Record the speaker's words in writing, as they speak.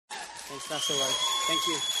Thanks, Pastor Ward. Thank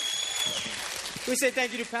you. We say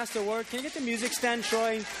thank you to Pastor Ward. Can you get the music stand,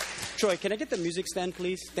 Troy? Troy, can I get the music stand,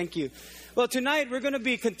 please? Thank you. Well, tonight we're going to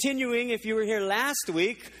be continuing, if you were here last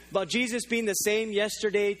week, about Jesus being the same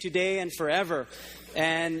yesterday, today, and forever.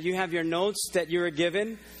 And you have your notes that you were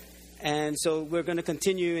given. And so we're going to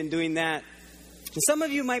continue in doing that. And some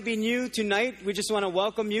of you might be new tonight. We just want to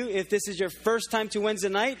welcome you. If this is your first time to Wednesday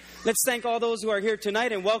night, let's thank all those who are here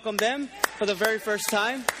tonight and welcome them for the very first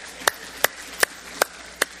time.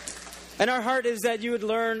 And our heart is that you would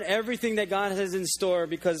learn everything that God has in store,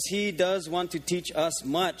 because He does want to teach us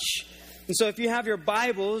much. And so if you have your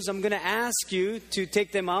Bibles, I'm going to ask you to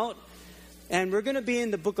take them out. And we're going to be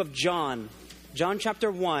in the book of John, John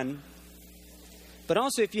chapter 1. But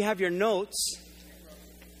also if you have your notes,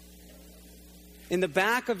 in the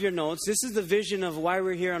back of your notes, this is the vision of why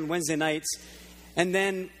we're here on Wednesday nights. And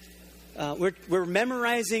then we're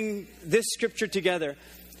memorizing this scripture together.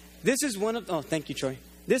 This is one of... Oh, thank you, Troy.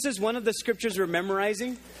 This is one of the scriptures we're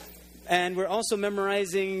memorizing. And we're also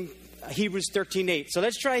memorizing Hebrews 13:8. So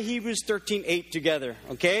let's try Hebrews 13:8 together.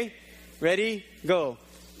 Okay? Ready? Go.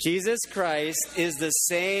 Jesus Christ is the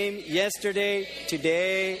same yesterday,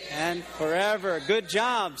 today, and forever. Good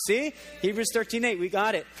job. See? Hebrews 13:8. We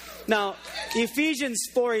got it. Now, Ephesians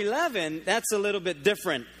 4:11, that's a little bit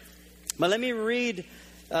different. But let me read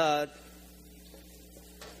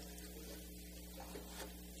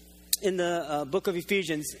in the book of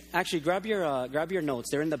Ephesians. Actually, grab your notes.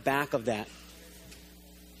 They're in the back of that.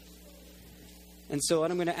 And so what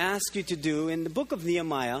I'm going to ask you to do, in the book of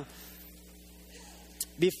Nehemiah,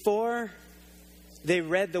 before they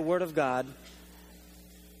read the Word of God,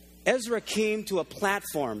 Ezra came to a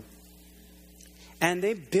platform. And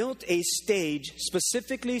they built a stage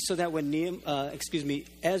specifically so that when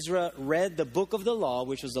Ezra read the book of the law,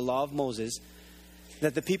 which was the law of Moses,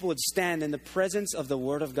 that the people would stand in the presence of the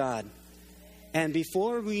Word of God. And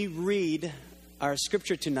before we read our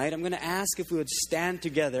scripture tonight, I'm going to ask if we would stand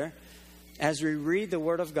together as we read the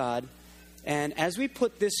Word of God. And as we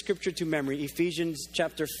put this scripture to memory, Ephesians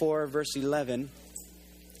chapter 4, verse 11,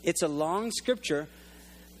 it's a long scripture,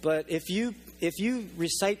 but if you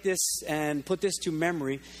recite this and put this to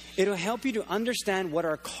memory, it'll help you to understand what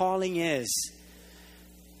our calling is.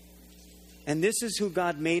 And this is who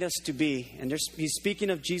God made us to be. And He's speaking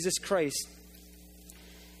of Jesus Christ.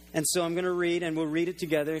 And so I'm going to read, and we'll read it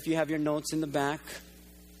together if you have your notes in the back.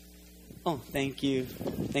 Oh, thank you.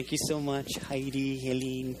 Thank you so much, Heidi,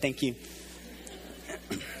 Helene. Thank you.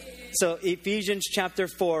 So Ephesians chapter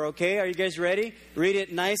 4, okay? Are you guys ready? Read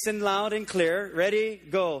it nice and loud and clear. Ready?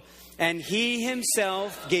 Go. And He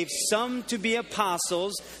Himself gave some to be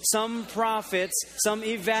apostles, some prophets, some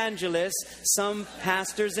evangelists, some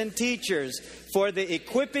pastors and teachers, for the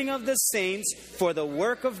equipping of the saints, for the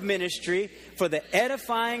work of ministry, for the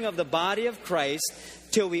edifying of the body of Christ,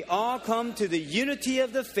 till we all come to the unity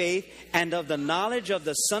of the faith and of the knowledge of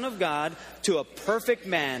the Son of God, to a perfect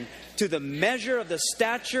man, to the measure of the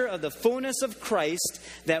stature of the fullness of Christ,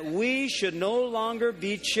 that we should no longer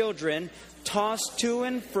be children, tossed to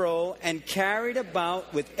and fro and carried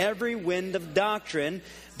about with every wind of doctrine,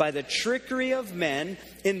 by the trickery of men,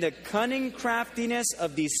 in the cunning craftiness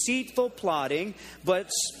of deceitful plotting, but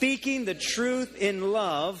speaking the truth in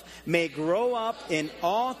love, may grow up in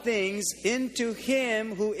all things into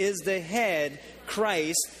Him who is the head,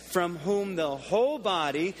 Christ, from whom the whole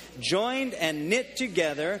body, joined and knit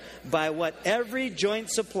together by what every joint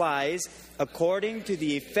supplies, according to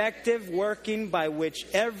the effective working by which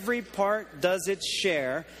every part does its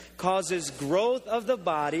share, causes growth of the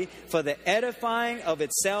body for the edifying of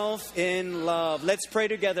itself in love. Let's pray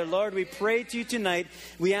together. Lord, we pray to You tonight.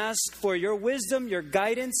 We ask for Your wisdom, Your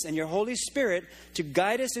guidance, and Your Holy Spirit to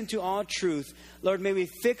guide us into all truth. Lord, may we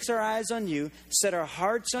fix our eyes on You, set our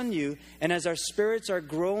hearts on You, and as our spirits are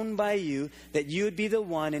grown by You, that You would be the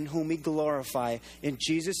one in whom we glorify. In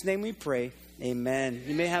Jesus' name we pray. Amen.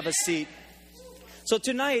 You may have a seat. So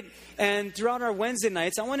tonight and throughout our Wednesday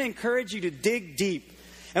nights, I want to encourage you to dig deep.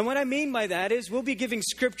 And what I mean by that is we'll be giving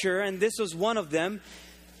scripture, and this was one of them,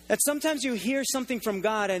 that sometimes you hear something from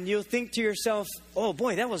God and you'll think to yourself, oh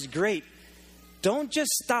boy, that was great. Don't just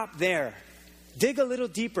stop there. Dig a little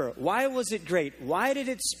deeper. Why was it great? Why did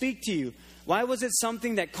it speak to you? Why was it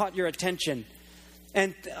something that caught your attention?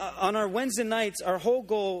 And on our Wednesday nights, our whole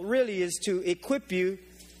goal really is to equip you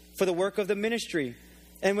for the work of the ministry.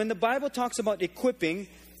 And when the Bible talks about equipping,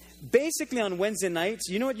 basically on Wednesday nights,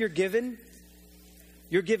 you know what you're given?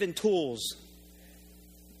 You're given tools.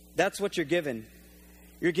 That's what you're given.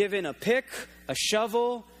 You're given a pick, a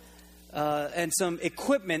shovel, and some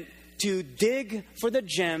equipment to dig for the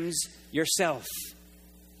gems yourself.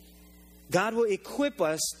 God will equip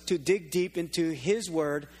us to dig deep into His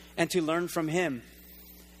Word and to learn from Him.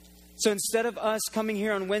 So instead of us coming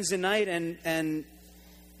here on Wednesday night and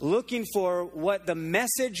looking for what the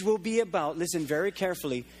message will be about, listen very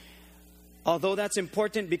carefully. Although that's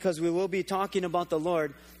important because we will be talking about the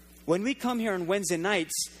Lord, when we come here on Wednesday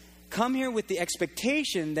nights, come here with the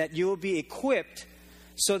expectation that you will be equipped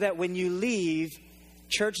so that when you leave,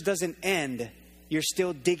 church doesn't end. You're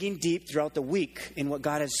still digging deep throughout the week in what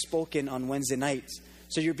God has spoken on Wednesday nights.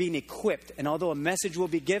 So you're being equipped. And although a message will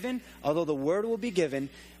be given, although the word will be given,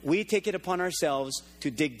 we take it upon ourselves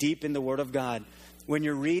to dig deep in the Word of God. When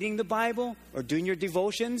you're reading the Bible or doing your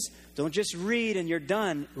devotions, don't just read and you're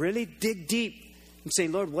done. Really dig deep and say,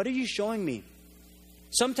 Lord, what are you showing me?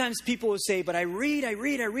 Sometimes people will say, but I read,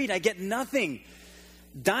 I get nothing.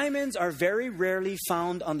 Diamonds are very rarely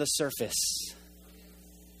found on the surface.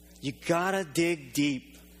 You gotta dig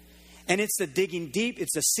deep. And it's the digging deep,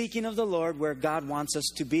 it's the seeking of the Lord where God wants us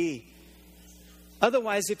to be.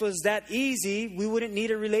 Otherwise, if it was that easy, we wouldn't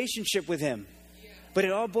need a relationship with Him. But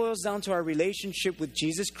it all boils down to our relationship with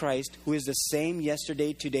Jesus Christ, who is the same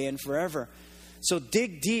yesterday, today, and forever. So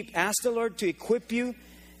dig deep. Ask the Lord to equip you.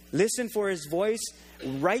 Listen for His voice.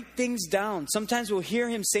 Write things down. Sometimes we'll hear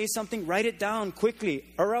Him say something. Write it down quickly,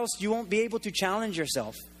 or else you won't be able to challenge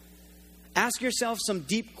yourself. Ask yourself some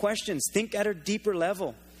deep questions. Think at a deeper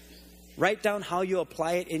level. Write down how you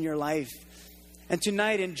apply it in your life. And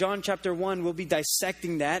tonight in John chapter 1, we'll be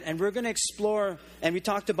dissecting that. And we're going to explore, and we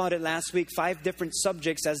talked about it last week, 5 different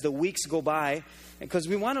subjects as the weeks go by. Because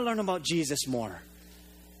we want to learn about Jesus more.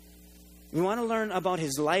 We want to learn about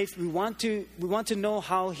His life. We want to know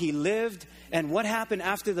how He lived and what happened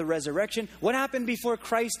after the resurrection. What happened before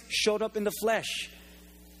Christ showed up in the flesh.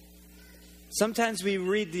 Sometimes we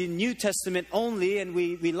read the New Testament only and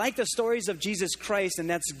we like the stories of Jesus Christ, and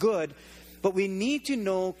that's good. But we need to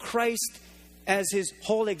know Christ as His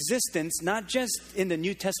whole existence, not just in the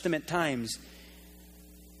New Testament times.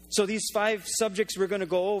 So these 5 subjects we're going to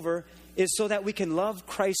go over is so that we can love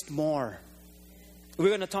Christ more. We're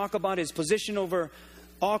going to talk about His position over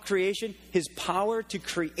all creation, His power to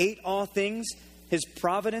create all things, His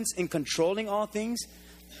providence in controlling all things,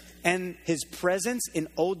 and His presence in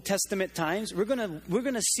Old Testament times. We're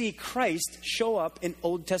going to see Christ show up in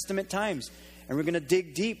Old Testament times, and we're going to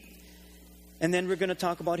dig deep. And then we're going to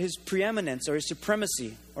talk about His preeminence or His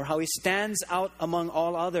supremacy, or how He stands out among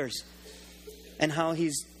all others, and how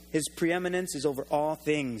His preeminence is over all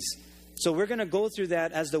things. So we're going to go through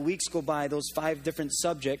that as the weeks go by, those 5 different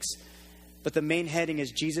subjects. But the main heading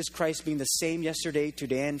is Jesus Christ being the same yesterday,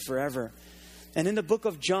 today, and forever. And in the book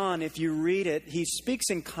of John, if you read it, he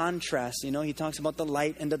speaks in contrast. You know, he talks about the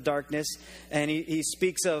light and the darkness. And he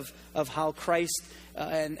speaks of how Christ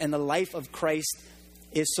and the life of Christ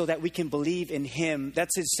is so that we can believe in Him.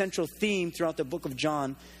 That's his central theme throughout the book of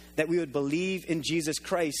John, that we would believe in Jesus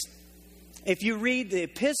Christ. If you read the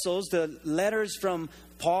epistles, the letters from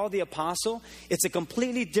Paul the Apostle, it's a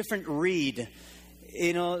completely different read.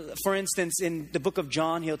 You know, for instance, in the book of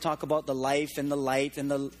John, he'll talk about the life and the light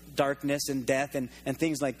and the darkness and death and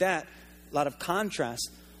things like that. A lot of contrast.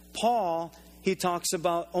 Paul, he talks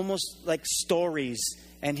about almost like stories,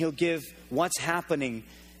 and he'll give what's happening.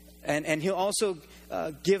 And he'll also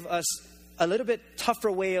give us a little bit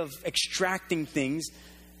tougher way of extracting things.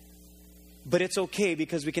 But it's okay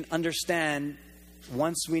because we can understand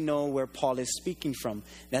once we know where Paul is speaking from.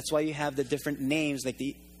 That's why you have the different names, like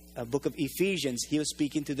the book of Ephesians. He was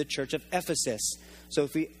speaking to the church of Ephesus. So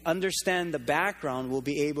if we understand the background, we'll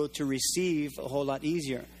be able to receive a whole lot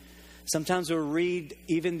easier. Sometimes we'll read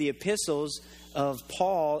even the epistles of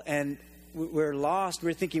Paul and we're lost.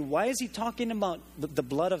 We're thinking, why is he talking about the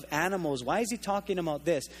blood of animals? Why is he talking about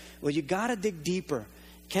this? Well, you got to dig deeper.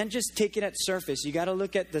 You can't just take it at surface. You got to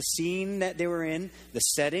look at the scene that they were in, the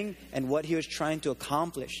setting, and what he was trying to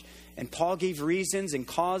accomplish. And Paul gave reasons and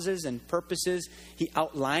causes and purposes. He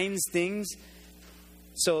outlines things.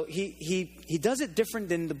 So he does it different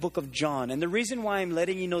than the book of John. And the reason why I'm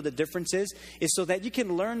letting you know the differences is so that you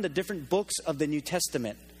can learn the different books of the New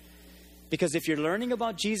Testament. Because if you're learning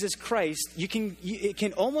about Jesus Christ, it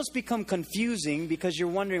can almost become confusing because you're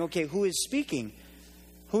wondering, okay, who is speaking?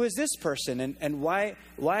 Who is this person? And why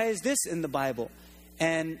is this in the Bible?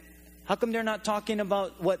 And how come they're not talking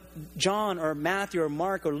about what John or Matthew or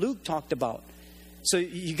Mark or Luke talked about? So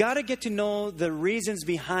you got to get to know the reasons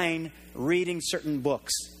behind reading certain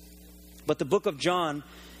books. But the book of John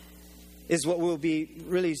is what we'll be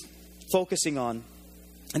really focusing on.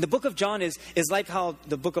 And the book of John is like how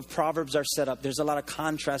the book of Proverbs are set up. There's a lot of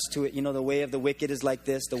contrast to it. You know, the way of the wicked is like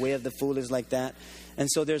this. The way of the fool is like that. And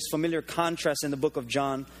so there's familiar contrast in the book of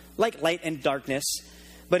John, like light and darkness.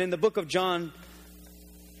 But in the book of John,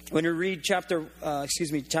 when you read chapter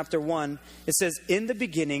 1, it says, in the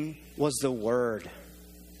beginning was the Word.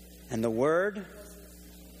 And the Word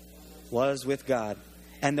was with God.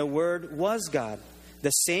 And the Word was God.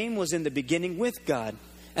 The same was in the beginning with God.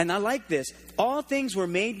 And I like this. All things were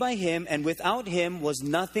made by Him, and without Him was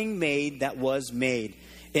nothing made that was made.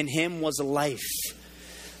 In Him was life.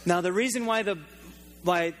 Now the reason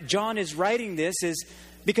why John is writing this is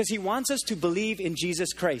because he wants us to believe in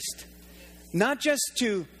Jesus Christ. Not just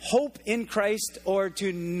to hope in Christ or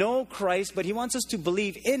to know Christ, but he wants us to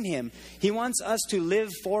believe in Him. He wants us to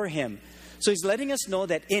live for Him. So he's letting us know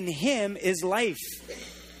that in Him is life.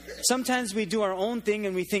 Sometimes we do our own thing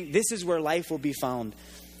and we think this is where life will be found.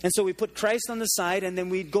 And so we put Christ on the side and then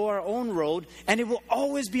we go our own road, and it will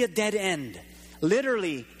always be a dead end.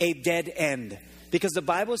 Literally a dead end. Because the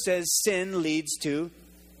Bible says sin leads to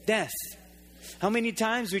death. How many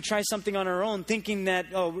times we try something on our own thinking that,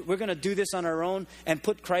 oh, we're going to do this on our own and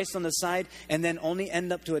put Christ on the side, and then only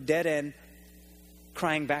end up to a dead end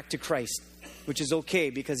crying back to Christ, which is okay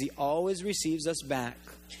because He always receives us back.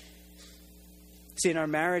 See, in our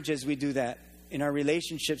marriages we do that. In our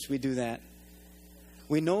relationships we do that.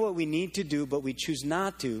 We know what we need to do, but we choose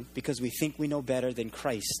not to because we think we know better than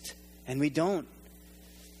Christ. And we don't.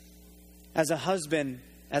 As a husband,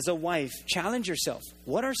 as a wife, challenge yourself.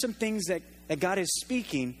 What are some things that God is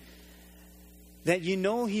speaking, that you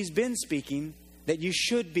know He's been speaking, that you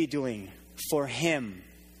should be doing for Him?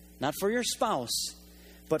 Not for your spouse,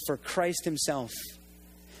 but for Christ Himself.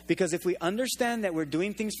 Because if we understand that we're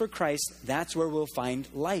doing things for Christ, that's where we'll find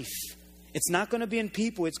life. It's not going to be in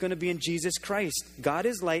people, it's going to be in Jesus Christ. God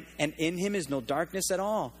is light, and in Him is no darkness at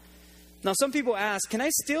all. Now some people ask, can I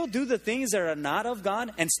still do the things that are not of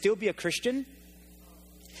God and still be a Christian?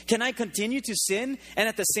 Can I continue to sin and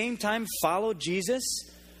at the same time follow Jesus?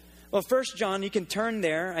 Well, 1 John, you can turn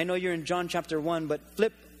there. I know you're in John chapter 1, but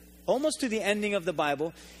flip almost to the ending of the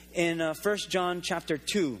Bible in 1 John chapter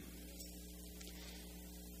 2.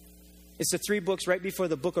 It's the 3 books right before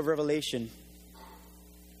the book of Revelation.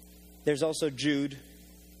 There's also Jude.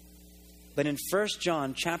 But in 1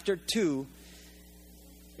 John chapter 2,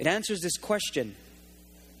 it answers this question.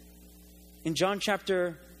 In 1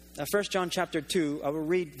 John chapter 2, I will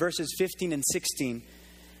read verses 15 and 16.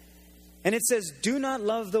 And it says, do not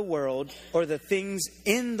love the world or the things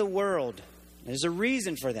in the world. There's a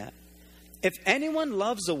reason for that. If anyone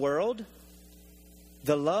loves the world,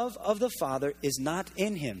 the love of the Father is not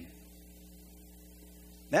in him.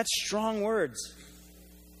 That's strong words.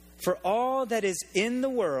 For all that is in the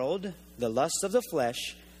world, the lust of the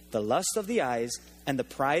flesh, the lust of the eyes, and the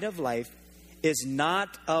pride of life, is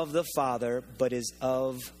not of the Father, but is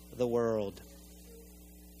of the world.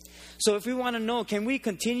 So if we want to know, can we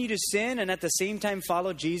continue to sin and at the same time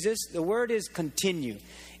follow Jesus? The word is continue.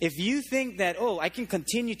 If you think that, oh, I can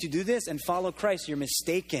continue to do this and follow Christ, you're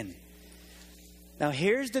mistaken. Now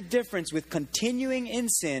here's the difference with continuing in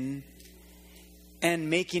sin and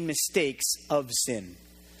making mistakes of sin.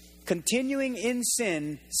 Continuing in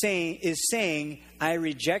sin is saying, I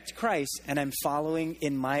reject Christ and I'm following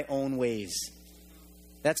in my own ways.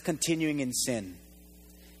 That's continuing in sin.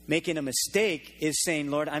 Making a mistake is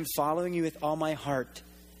saying, Lord, I'm following you with all my heart.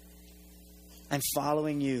 I'm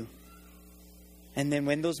following you. And then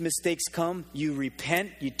when those mistakes come, you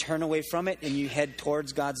repent, you turn away from it, and you head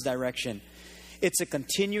towards God's direction. It's a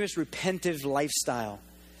continuous repentive lifestyle.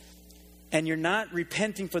 And you're not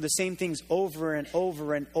repenting for the same things over and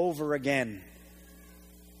over and over again.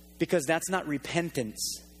 Because that's not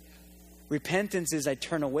repentance. Repentance is I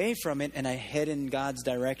turn away from it and I head in God's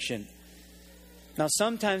direction. Now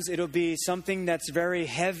sometimes it'll be something that's very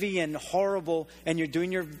heavy and horrible, and you're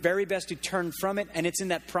doing your very best to turn from it, and it's in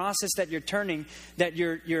that process that you're turning that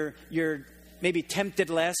you're maybe tempted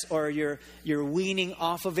less, or you're weaning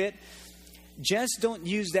off of it. Just don't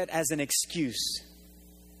use that as an excuse.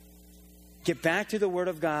 Get back to the Word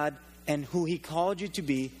of God and who He called you to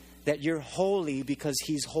be, that you're holy because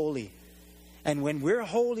He's holy. And when we're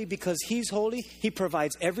holy because He's holy, He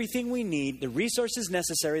provides everything we need, the resources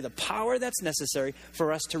necessary, the power that's necessary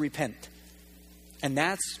for us to repent. And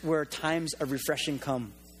that's where times of refreshing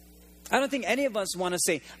come. I don't think any of us want to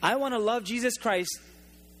say, I want to love Jesus Christ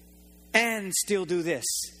and still do this.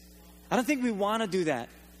 I don't think we want to do that.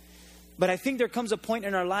 But I think there comes a point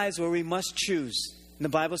in our lives where we must choose. And the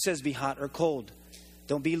Bible says, be hot or cold.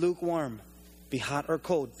 Don't be lukewarm. Be hot or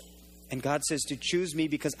cold. And God says to choose me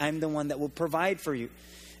because I'm the one that will provide for you.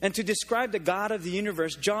 And to describe the God of the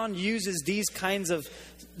universe, John uses these kinds of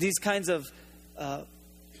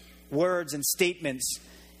words and statements.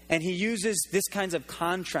 And he uses this kinds of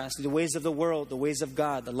contrast, the ways of the world, the ways of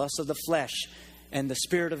God, the lust of the flesh. and the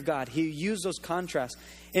Spirit of God. He used those contrasts.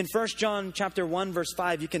 In 1 John chapter 1, verse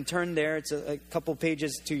 5, you can turn there. It's a couple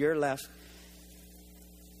pages to your left.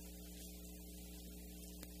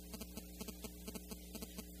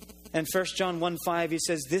 And 1 John 1:5, he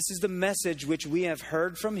says, "This is the message which we have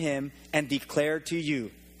heard from him and declare to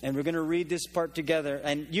you." And we're going to read this part together.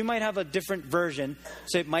 And you might have a different version,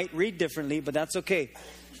 so it might read differently, but that's okay.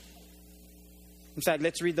 In fact,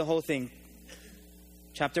 let's read the whole thing.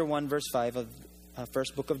 Chapter 1, verse 5 of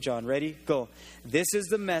first book of John. Ready? Go. "This is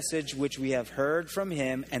the message which we have heard from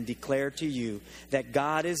him and declare to you, that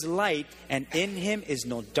God is light and in him is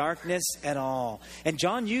no darkness at all." And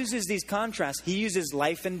John uses these contrasts. He uses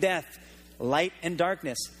life and death, light and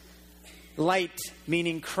darkness. Light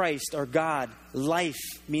meaning Christ or God. Life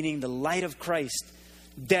meaning the light of Christ.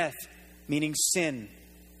 Death meaning sin,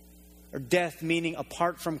 or death meaning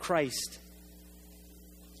apart from Christ.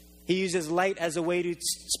 He uses light as a way to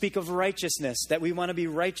speak of righteousness, that we want to be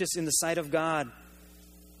righteous in the sight of God.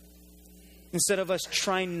 Instead of us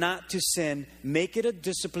trying not to sin, make it a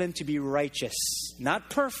discipline to be righteous. Not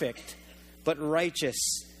perfect, but righteous.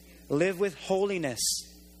 Live with holiness.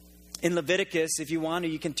 In Leviticus, if you want to,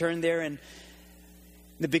 you can turn there in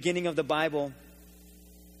the beginning of the Bible.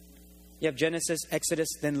 You have Genesis, Exodus,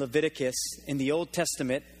 then Leviticus in the Old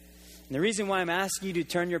Testament. And the reason why I'm asking you to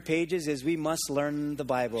turn your pages is we must learn the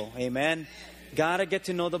Bible. Amen. Gotta get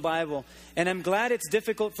to know the Bible. And I'm glad it's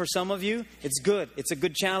difficult for some of you. It's good. It's a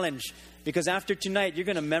good challenge. Because after tonight, you're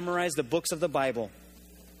going to memorize the books of the Bible.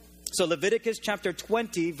 So Leviticus chapter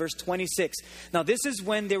 20, verse 26. Now this is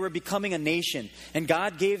when they were becoming a nation. And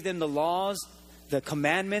God gave them the laws, the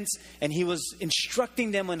commandments, and He was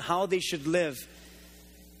instructing them on how they should live.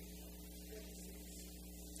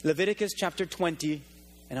 Leviticus chapter 20.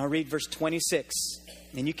 And I'll read verse 26.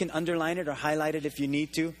 And you can underline it or highlight it if you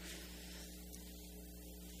need to.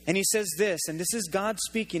 And he says this, and this is God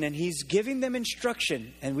speaking, and He's giving them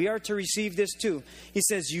instruction, and we are to receive this too. He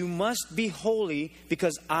says, "You must be holy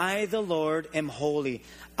because I, the Lord, am holy.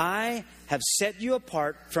 I have set you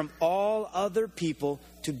apart from all other people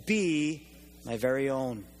to be my very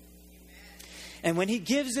own." And when He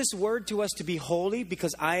gives this word to us to be holy,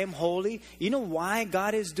 because I am holy, you know why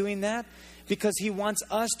God is doing that? Because He wants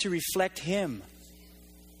us to reflect Him.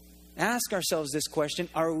 Ask ourselves this question: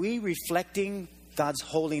 are we reflecting God's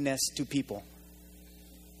holiness to people?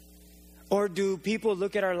 Or do people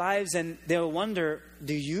look at our lives and they'll wonder,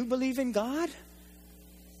 do you believe in God?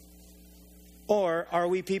 Or are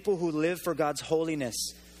we people who live for God's holiness?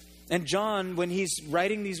 And John, when he's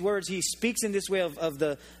writing these words, he speaks in this way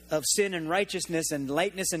of sin and righteousness and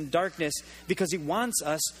lightness and darkness, because he wants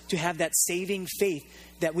us to have that saving faith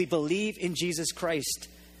that we believe in Jesus Christ,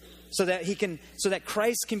 so that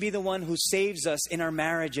Christ can be the one who saves us in our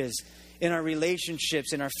marriages, in our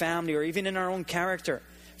relationships, in our family, or even in our own character,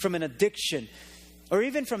 from an addiction, or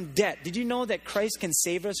even from debt. Did you know that Christ can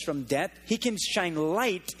save us from debt? He can shine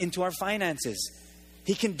light into our finances.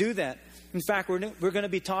 He can do that. In fact, we're going to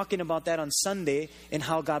be talking about that on Sunday and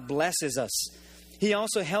how God blesses us. He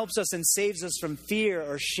also helps us and saves us from fear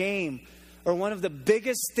or shame, or one of the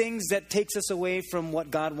biggest things that takes us away from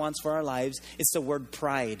what God wants for our lives. It's the word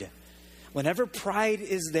pride. Whenever pride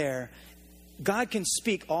is there, God can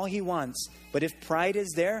speak all He wants, but if pride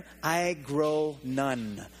is there, I grow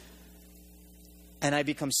none. And I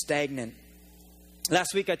become stagnant.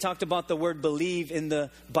 Last week I talked about the word believe in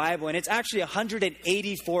the Bible, and it's actually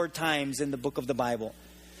 184 times in the book of the Bible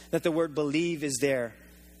that the word believe is there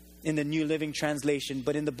in the New Living Translation.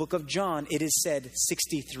 But in the book of John, it is said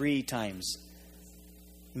 63 times.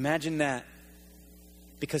 Imagine that.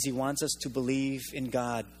 Because He wants us to believe in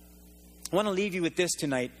God. I want to leave you with this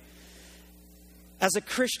tonight. As a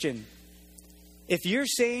Christian, if you're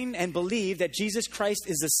saying and believe that Jesus Christ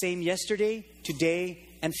is the same yesterday, today,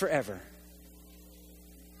 and forever,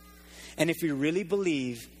 and if we really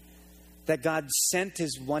believe that God sent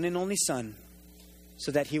His one and only Son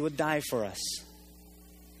so that He would die for us,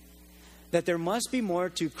 that there must be more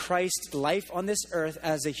to Christ's life on this earth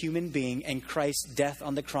as a human being and Christ's death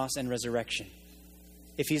on the cross and resurrection,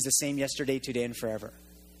 if He's the same yesterday, today, and forever.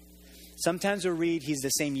 Sometimes we'll read He's the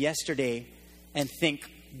same yesterday and think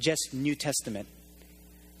just New Testament.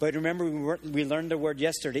 But remember, we learned the word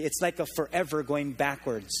yesterday. It's like a forever going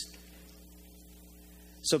backwards.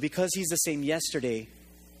 So because He's the same yesterday,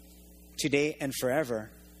 today, and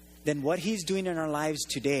forever, then what He's doing in our lives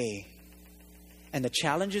today and the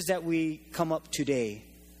challenges that we come up today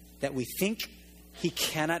that we think He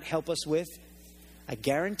cannot help us with, I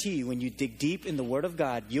guarantee you, when you dig deep in the Word of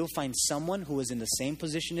God, you'll find someone who is in the same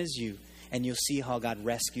position as you, and you'll see how God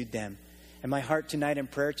rescued them. And my heart tonight and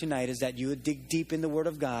prayer tonight is that you would dig deep in the Word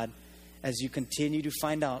of God as you continue to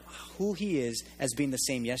find out who He is as being the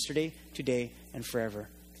same yesterday, today, and forever.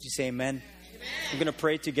 Could you say amen? Amen. We're going to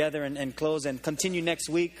pray together and close and continue next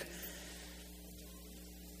week.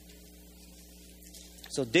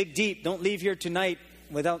 So dig deep. Don't leave here tonight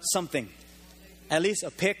without something. At least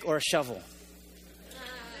a pick or a shovel.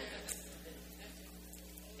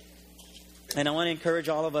 And I want to encourage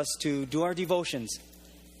all of us to do our devotions,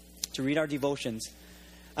 to read our devotions.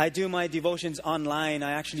 I do my devotions online.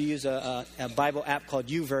 I actually use a Bible app called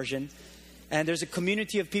YouVersion. And there's a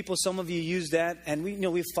community of people. Some of you use that. And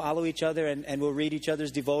we follow each other and we'll read each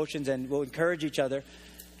other's devotions and we'll encourage each other.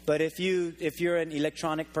 But if you're an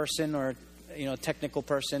electronic person or technical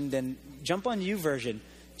person, then jump on YouVersion.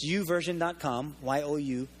 It's youversion.com,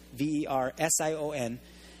 YouVersion,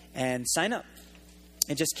 and sign up.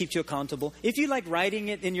 It just keeps you accountable. If you like writing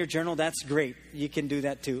it in your journal, that's great. You can do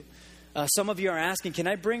that too. Some of you are asking, can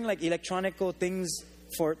I bring like electronical things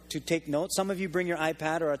to take notes? Some of you bring your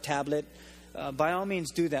iPad or a tablet. By all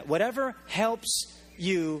means, do that. Whatever helps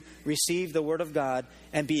you receive the Word of God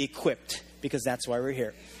and be equipped, because that's why we're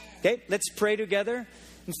here. Okay, let's pray together.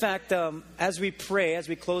 In fact, as we pray, as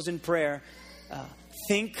we close in prayer,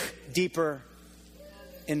 think deeper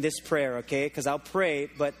in this prayer, okay? Because I'll pray,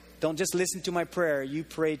 but don't just listen to my prayer. You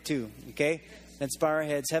pray too, okay? Let's bow our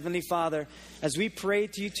heads. Heavenly Father, as we pray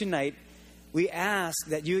to you tonight, we ask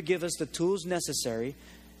that you would give us the tools necessary,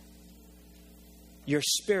 your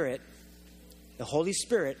Spirit, the Holy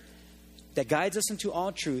Spirit, that guides us into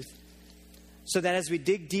all truth, so that as we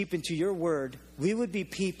dig deep into your word, we would be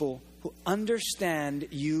people who understand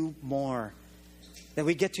you more, that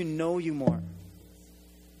we get to know you more.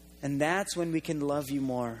 And that's when we can love you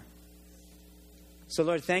more. So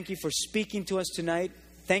Lord, thank you for speaking to us tonight.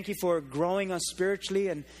 Thank you for growing us spiritually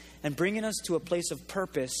and bringing us to a place of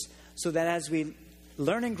purpose, so that as we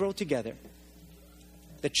learn and grow together,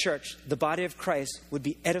 the church, the body of Christ, would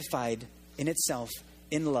be edified in itself,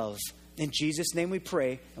 in love. In Jesus' name we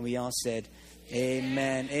pray, and we all said,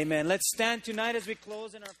 amen. Amen. Let's stand tonight as we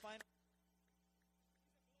close in our final...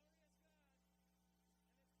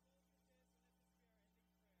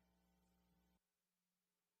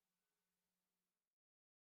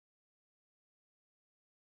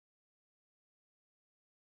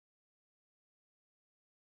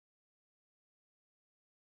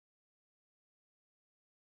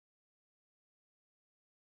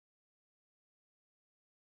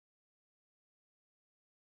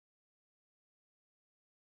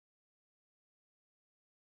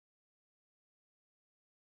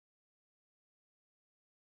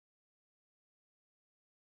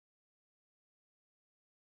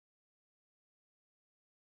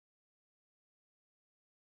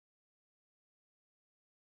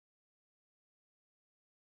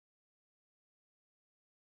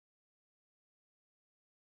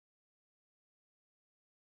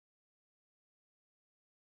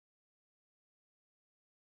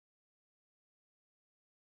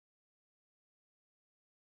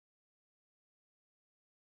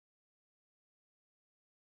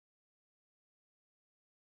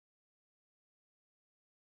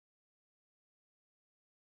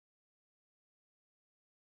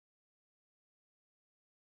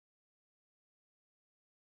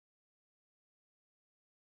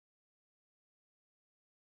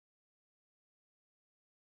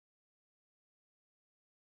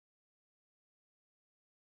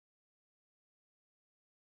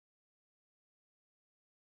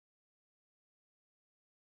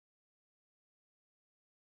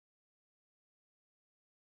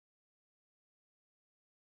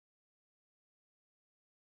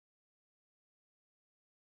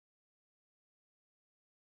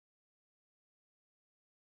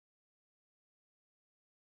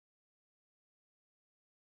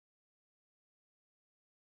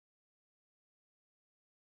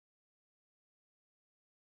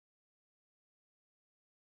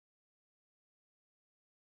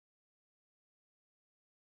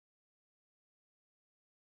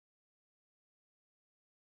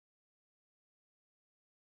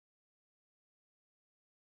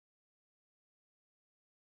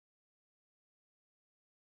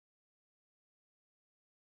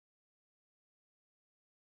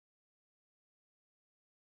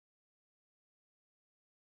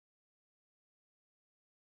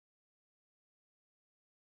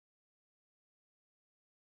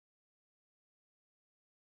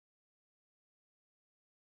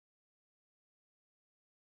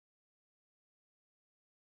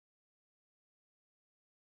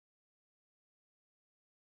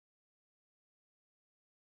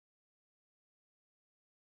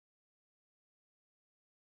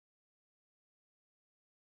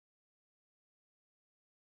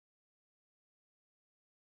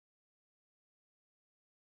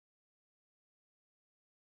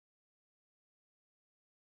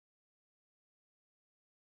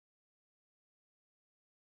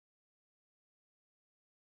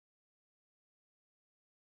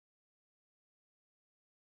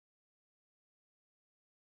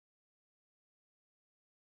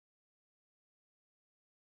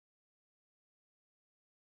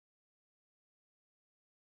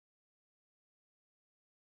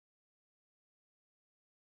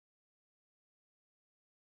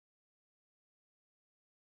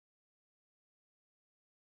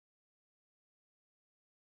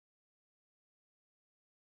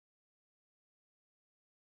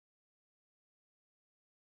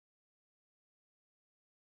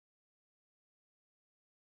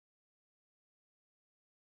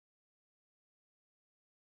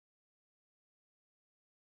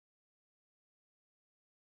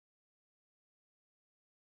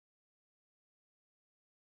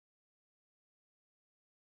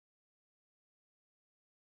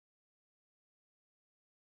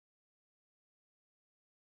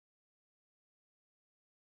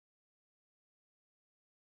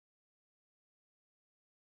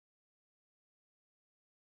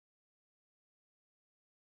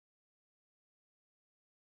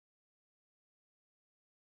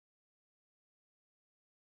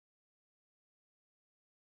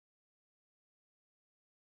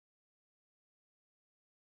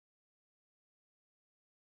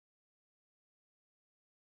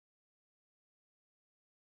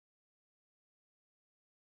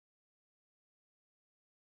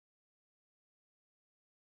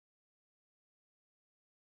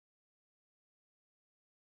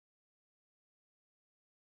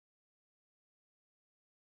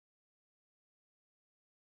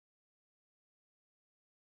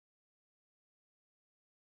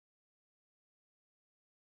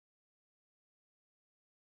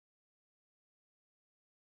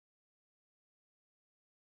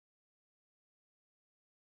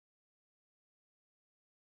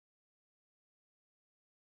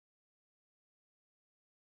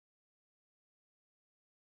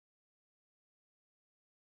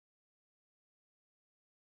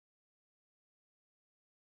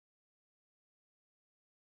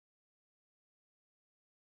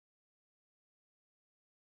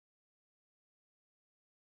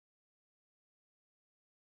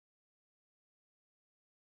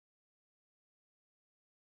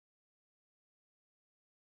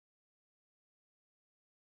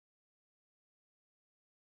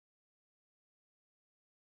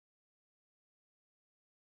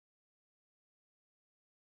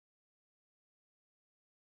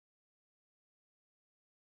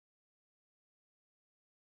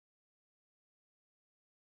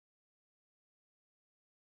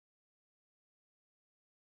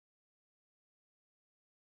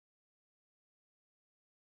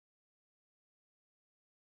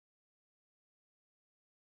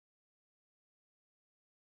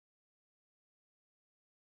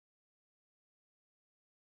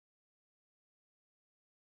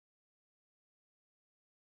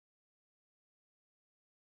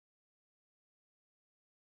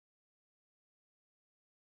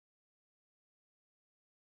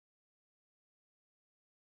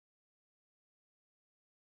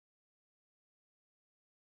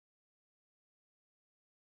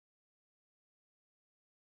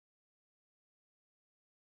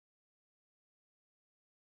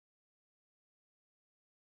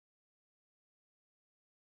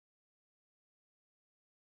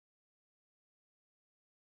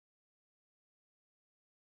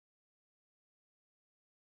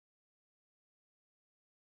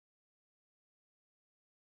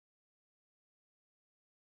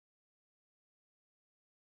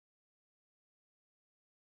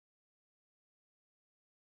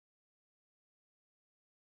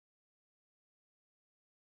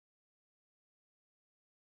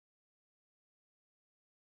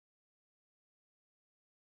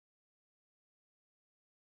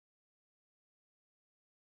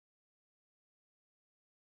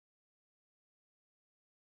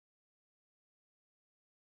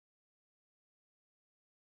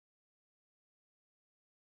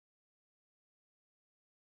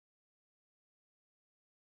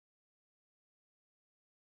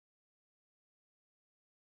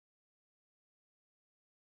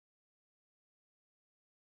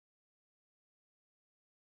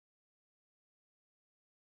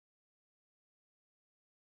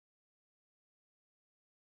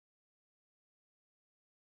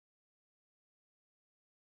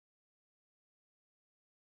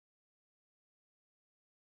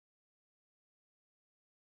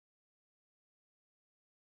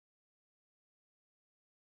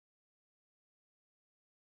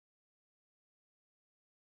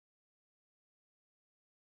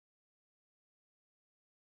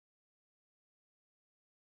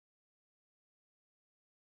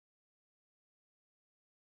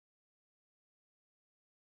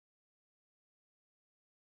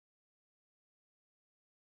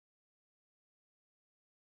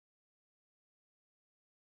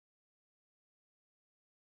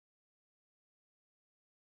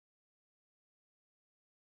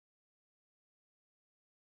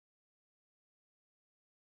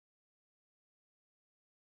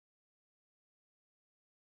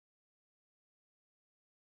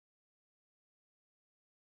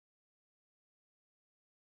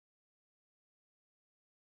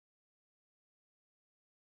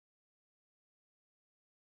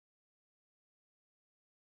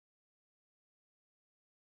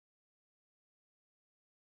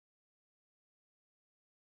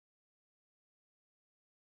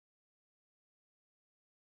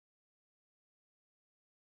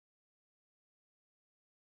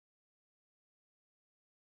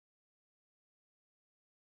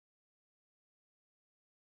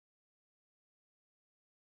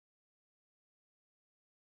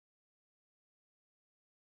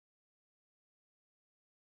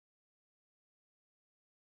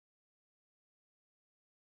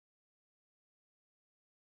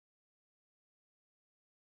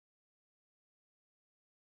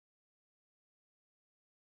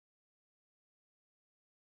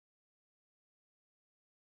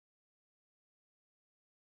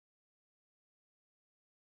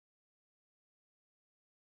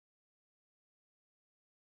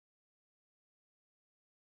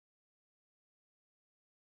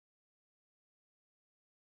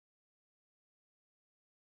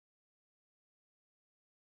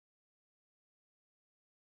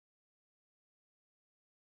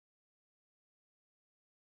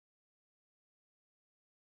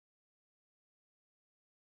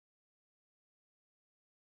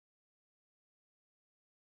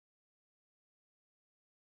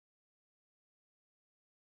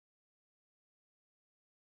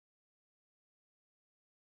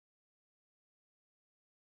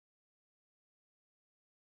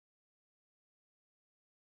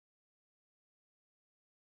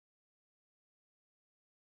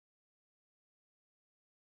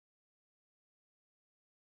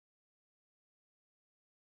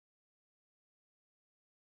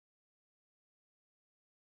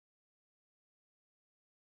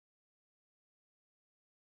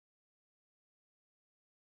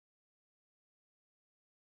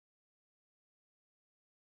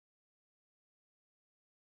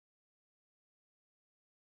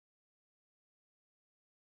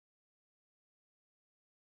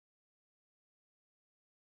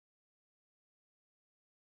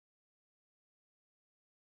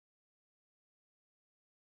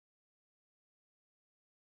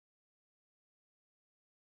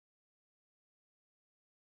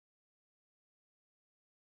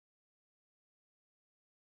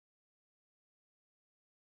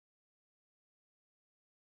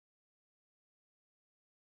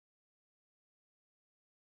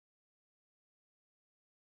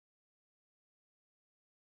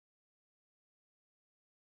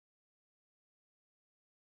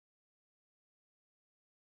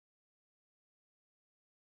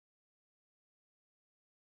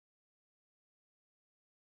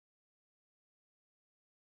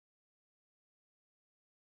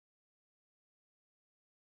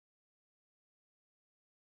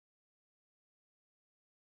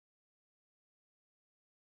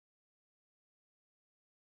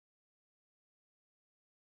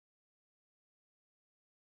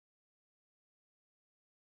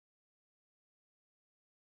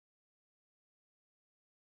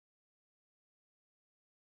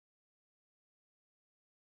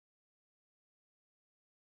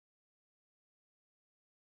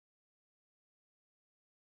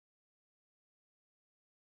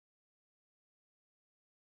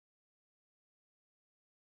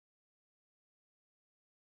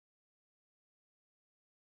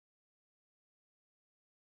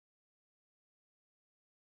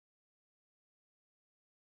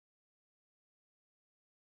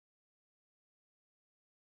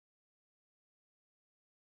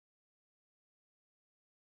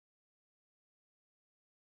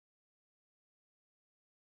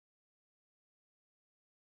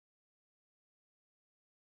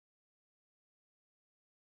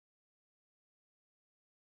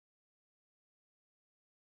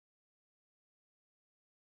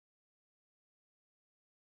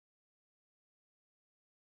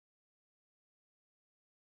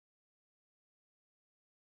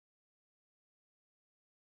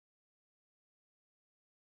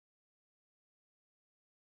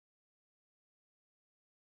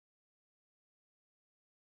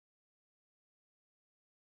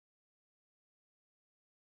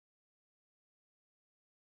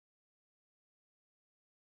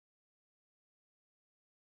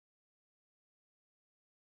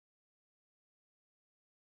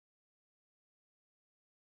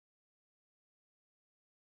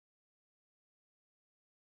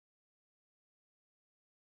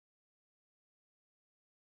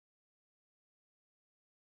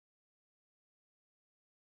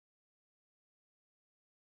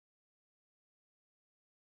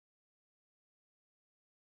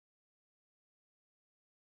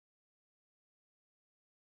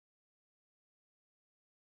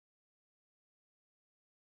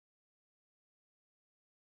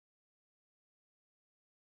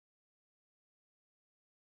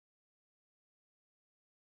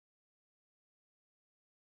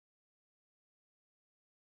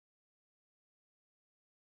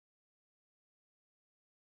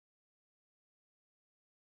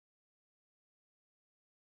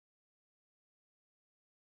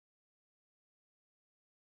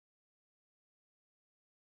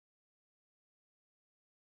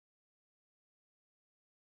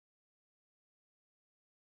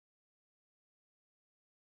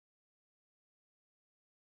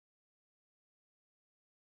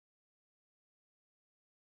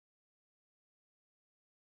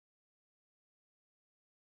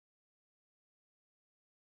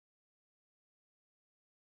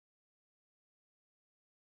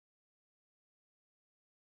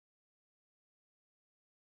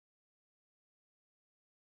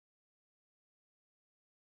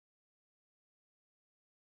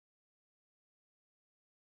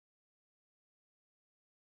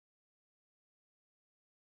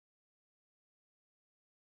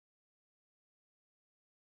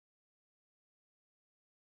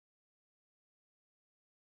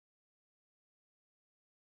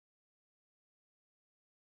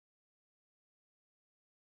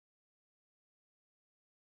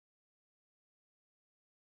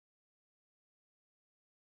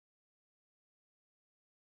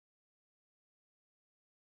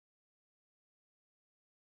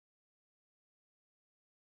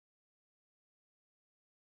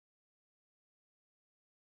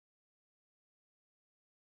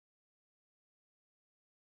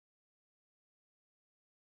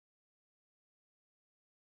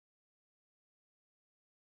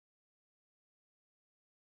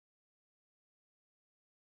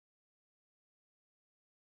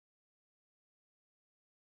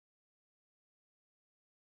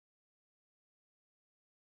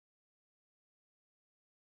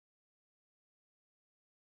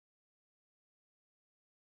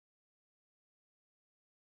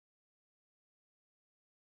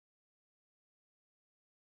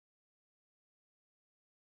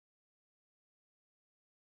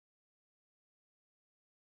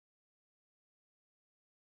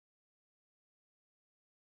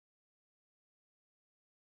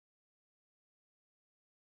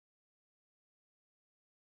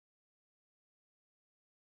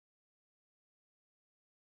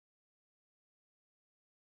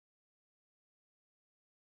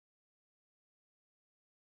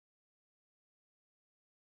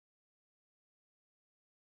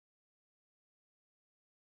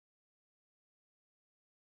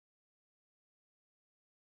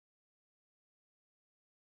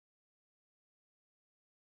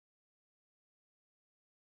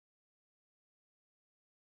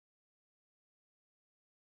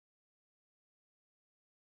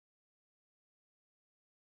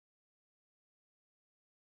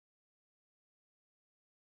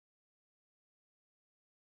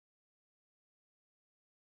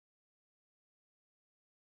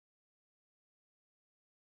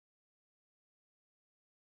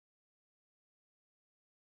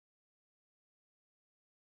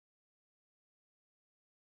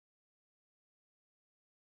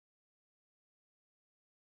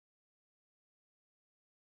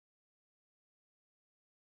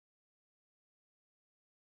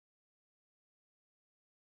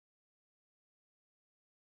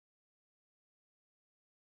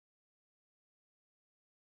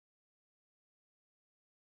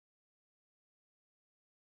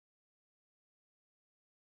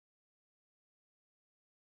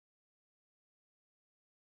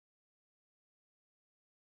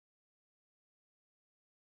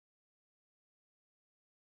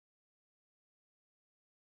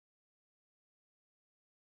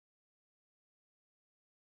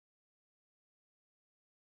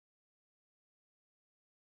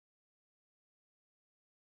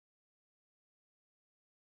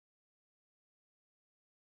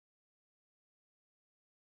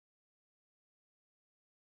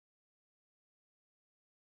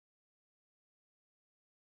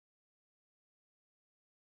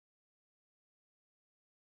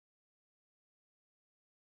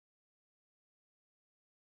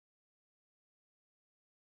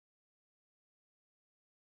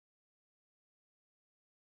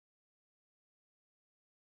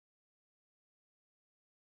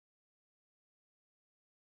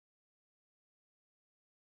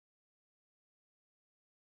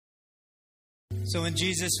 So when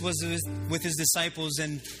Jesus was with his disciples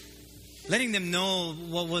and letting them know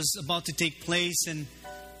what was about to take place and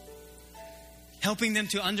helping them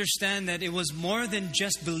to understand that it was more than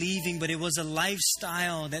just believing, but it was a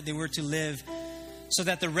lifestyle that they were to live, so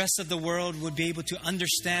that the rest of the world would be able to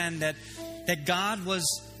understand that God was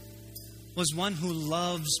one who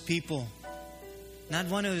loves people. Not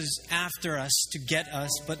one who's after us to get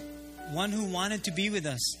us, but one who wanted to be with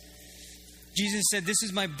us. Jesus said, "This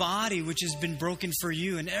is my body which has been broken for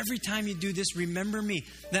you. And every time you do this, remember me,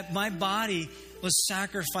 that my body was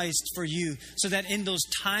sacrificed for you, so that in those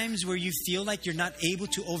times where you feel like you're not able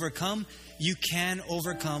to overcome, you can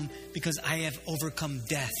overcome, because I have overcome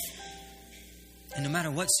death. And no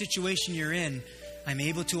matter what situation you're in, I'm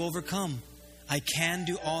able to overcome. I can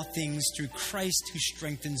do all things through Christ who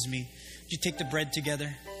strengthens me." Would you take the bread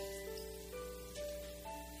together?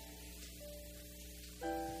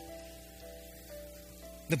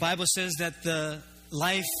 The Bible says that the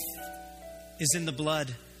life is in the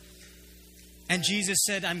blood. And Jesus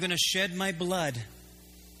said, "I'm going to shed my blood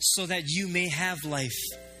so that you may have life.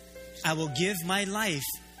 I will give my life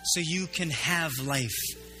so you can have life."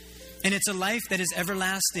 And it's a life that is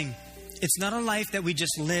everlasting. It's not a life that we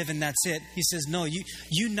just live and that's it. He says, no,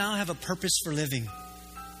 you now have a purpose for living.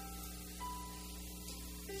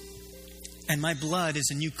 And my blood is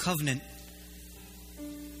a new covenant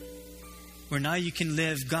where now you can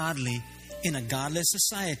live godly in a godless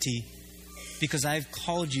society, because I've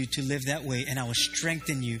called you to live that way, and I will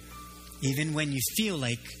strengthen you even when you feel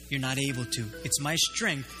like you're not able to. It's my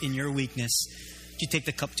strength in your weakness. Do you take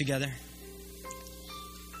the cup together?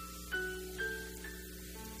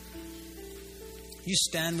 You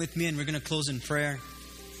stand with me and we're going to close in prayer.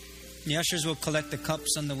 The ushers will collect the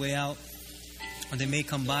cups on the way out, or they may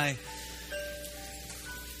come by.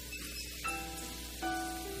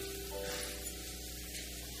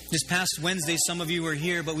 This past Wednesday, some of you were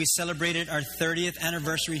here, but we celebrated our 30th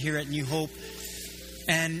anniversary here at New Hope.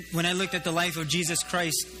 And when I looked at the life of Jesus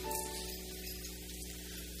Christ,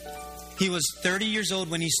 he was 30 years old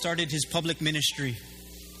when he started his public ministry.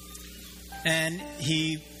 And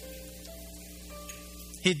he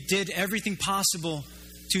did everything possible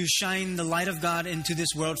to shine the light of God into this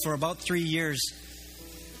world for about 3 years.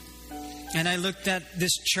 And I looked at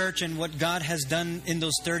this church and what God has done in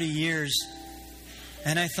those 30 years.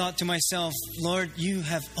 And I thought to myself, Lord, you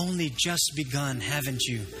have only just begun, haven't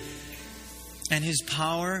you? And His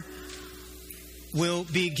power will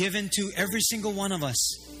be given to every single one of us,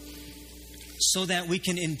 so that we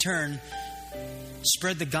can in turn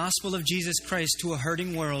spread the gospel of Jesus Christ to a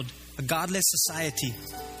hurting world, a godless society.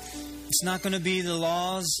 It's not going to be the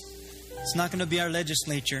laws. It's not going to be our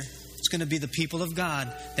legislature. It's going to be the people of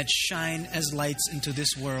God that shine as lights into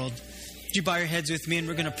this world. Would you bow your heads with me and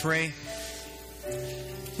we're going to pray?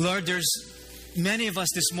 Lord, there's many of us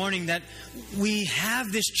this morning that we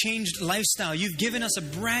have this changed lifestyle. You've given us a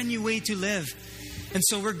brand new way to live. And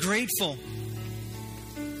so we're grateful.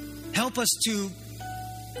 Help us to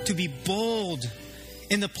be bold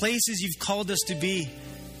in the places you've called us to be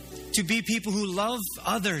people who love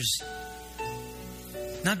others.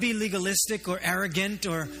 Not be legalistic or arrogant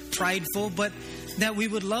or prideful, but that we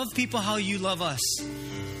would love people how you love us.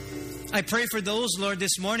 I pray for those, Lord,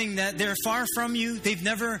 this morning that they're far from you. They've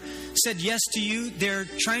never said yes to you. They're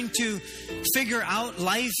trying to figure out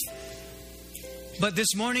life. But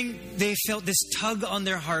this morning, they felt this tug on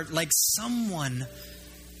their heart, like someone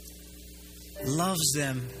loves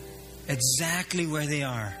them exactly where they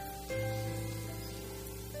are.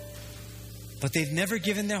 But they've never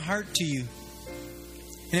given their heart to you.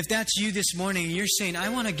 And if that's you this morning, and you're saying, I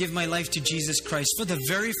want to give my life to Jesus Christ for the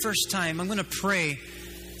very first time, I'm going to pray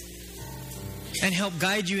and help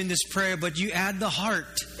guide you in this prayer, but you add the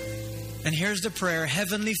heart. And here's the prayer.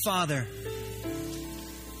 Heavenly Father,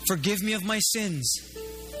 forgive me of my sins.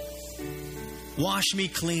 Wash me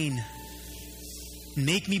clean.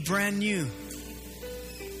 Make me brand new.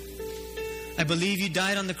 I believe you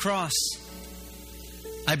died on the cross.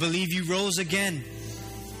 I believe you rose again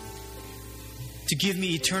to give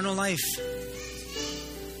me eternal life.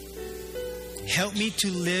 Help me to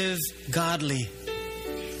live godly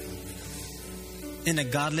in a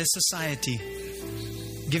godless society.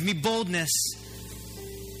 Give me boldness.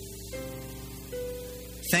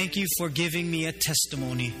 Thank you for giving me a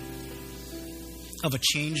testimony of a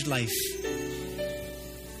changed life.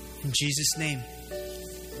 In Jesus' name.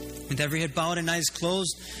 With every head bowed and eyes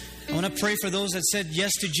closed, I want to pray for those that said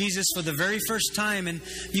yes to Jesus for the very first time. And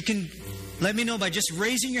you can let me know by just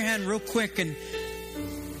raising your hand real quick and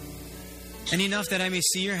enough that I may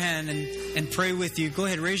see your hand and pray with you. Go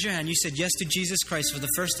ahead, raise your hand. You said yes to Jesus Christ for the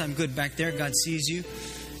first time. Good. Back there, God sees you.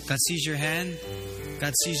 God sees your hand.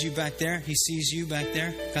 God sees you back there. He sees you back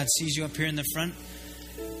there. God sees you up here in the front.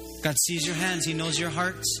 God sees your hands. He knows your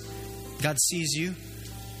hearts. God sees you.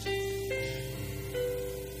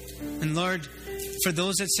 And Lord, for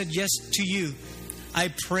those that said yes to you,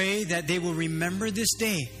 I pray that they will remember this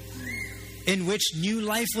day in which new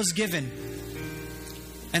life was given,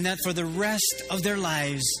 and that for the rest of their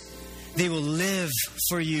lives, they will live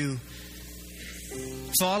for you.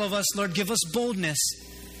 For all of us, Lord, give us boldness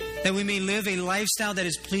that we may live a lifestyle that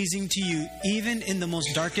is pleasing to you, even in the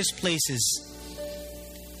most darkest places.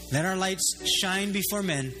 Let our lights shine before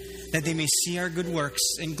men, that they may see our good works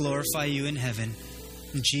and glorify you in heaven.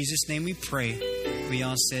 In Jesus' name we pray. We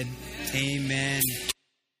all said, Amen.